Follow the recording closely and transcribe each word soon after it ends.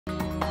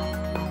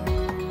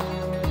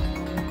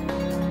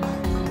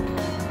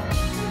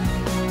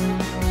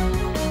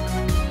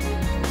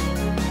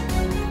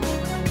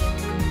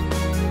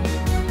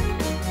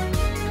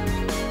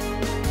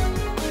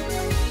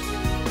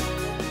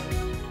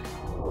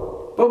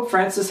Pope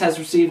Francis has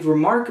received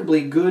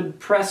remarkably good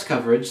press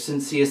coverage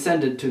since he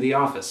ascended to the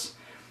office.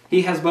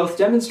 He has both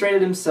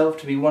demonstrated himself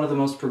to be one of the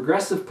most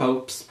progressive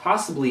popes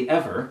possibly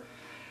ever,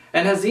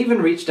 and has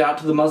even reached out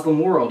to the Muslim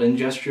world in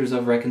gestures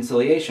of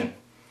reconciliation.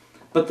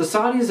 But the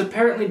Saudis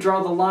apparently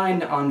draw the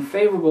line on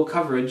favorable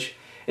coverage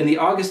in the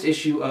August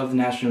issue of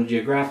National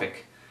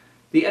Geographic.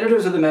 The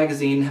editors of the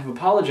magazine have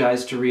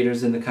apologized to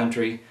readers in the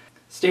country,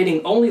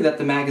 stating only that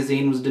the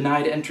magazine was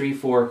denied entry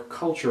for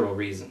cultural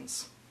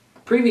reasons.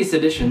 Previous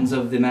editions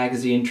of the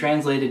magazine,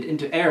 translated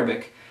into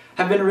Arabic,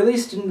 have been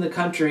released in the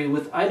country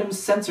with items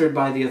censored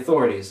by the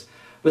authorities,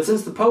 but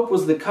since the Pope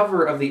was the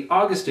cover of the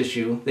August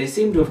issue, they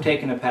seem to have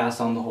taken a pass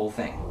on the whole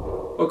thing.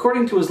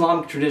 According to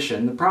Islamic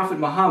tradition, the Prophet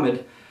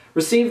Muhammad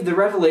received the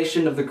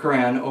revelation of the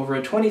Qur'an over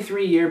a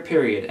 23-year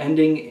period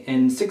ending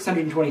in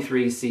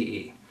 623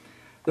 CE.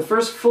 The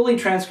first fully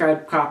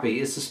transcribed copy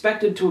is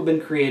suspected to have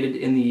been created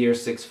in the year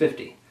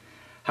 650.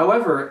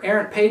 However,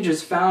 errant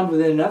pages found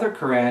within another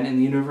Qur'an in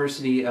the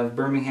University of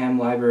Birmingham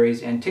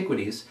Library's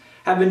Antiquities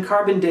have been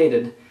carbon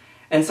dated,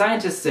 and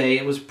scientists say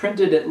it was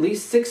printed at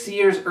least 6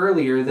 years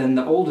earlier than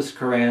the oldest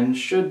Qur'an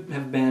should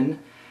have been,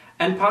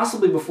 and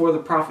possibly before the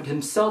Prophet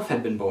himself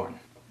had been born.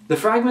 The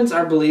fragments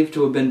are believed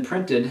to have been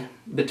printed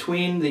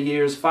between the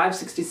years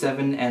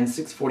 567 and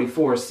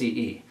 644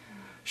 CE.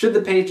 Should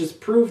the pages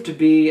prove to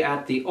be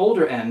at the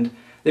older end,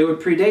 they would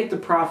predate the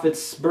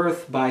Prophet's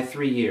birth by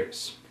 3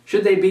 years.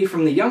 Should they be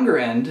from the younger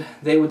end,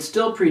 they would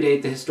still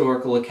predate the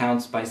historical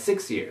accounts by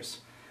 6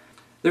 years.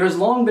 There has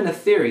long been a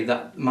theory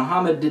that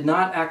Muhammad did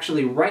not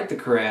actually write the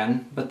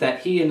Qur'an, but that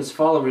he and his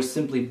followers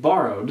simply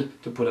borrowed,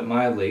 to put it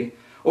mildly,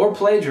 or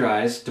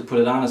plagiarized, to put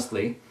it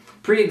honestly,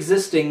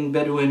 pre-existing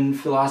Bedouin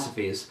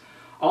philosophies,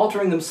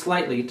 altering them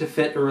slightly to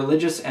fit a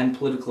religious and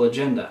political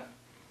agenda.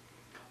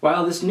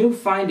 While this new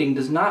finding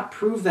does not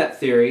prove that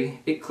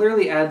theory, it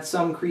clearly adds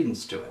some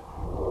credence to it.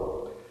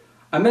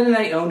 A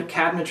Mennonite-owned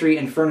cabinetry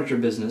and furniture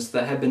business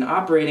that had been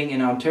operating in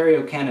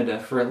Ontario, Canada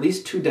for at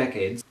least 2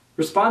 decades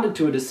responded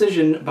to a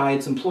decision by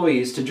its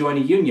employees to join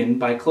a union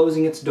by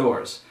closing its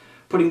doors,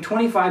 putting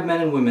 25 men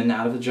and women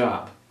out of a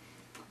job.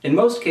 In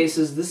most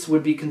cases, this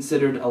would be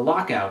considered a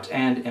lockout,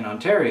 and in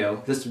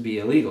Ontario, this would be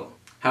illegal.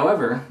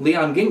 However,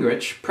 Leon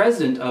Gingrich,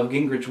 president of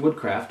Gingrich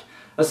Woodcraft,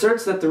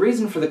 asserts that the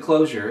reason for the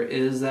closure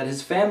is that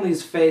his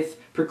family's faith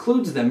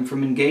precludes them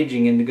from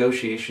engaging in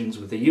negotiations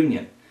with the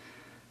union.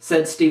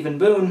 Said Stephen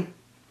Boone,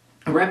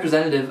 a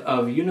representative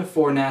of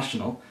Okafor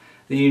National,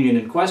 the union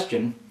in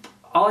question,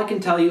 "All I can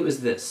tell you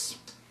is this.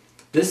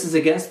 This is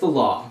against the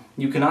law.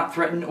 You cannot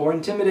threaten or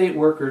intimidate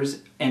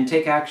workers and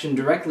take action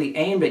directly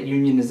aimed at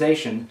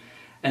unionization,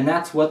 and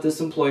that's what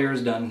this employer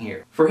has done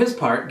here." For his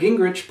part,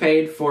 Gingrich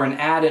paid for an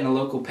ad in a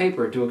local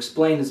paper to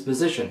explain his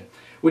position,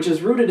 which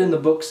is rooted in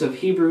the books of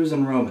Hebrews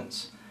and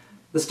Romans.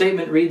 The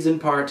statement reads in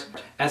part,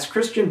 "As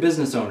Christian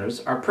business owners,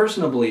 our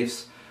personal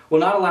beliefs will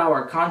not allow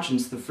our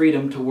conscience the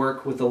freedom to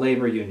work with the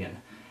labor union,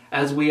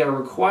 as we are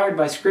required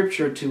by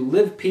Scripture to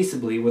live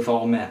peaceably with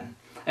all men,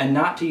 and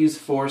not to use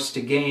force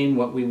to gain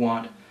what we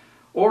want,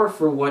 or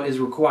for what is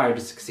required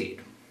to succeed."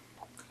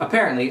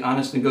 Apparently,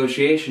 honest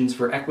negotiations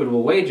for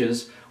equitable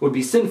wages would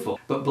be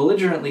sinful, but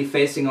belligerently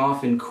facing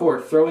off in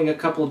court, throwing a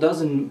couple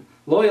dozen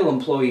loyal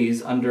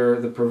employees under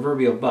the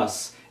proverbial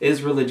bus,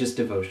 is religious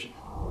devotion.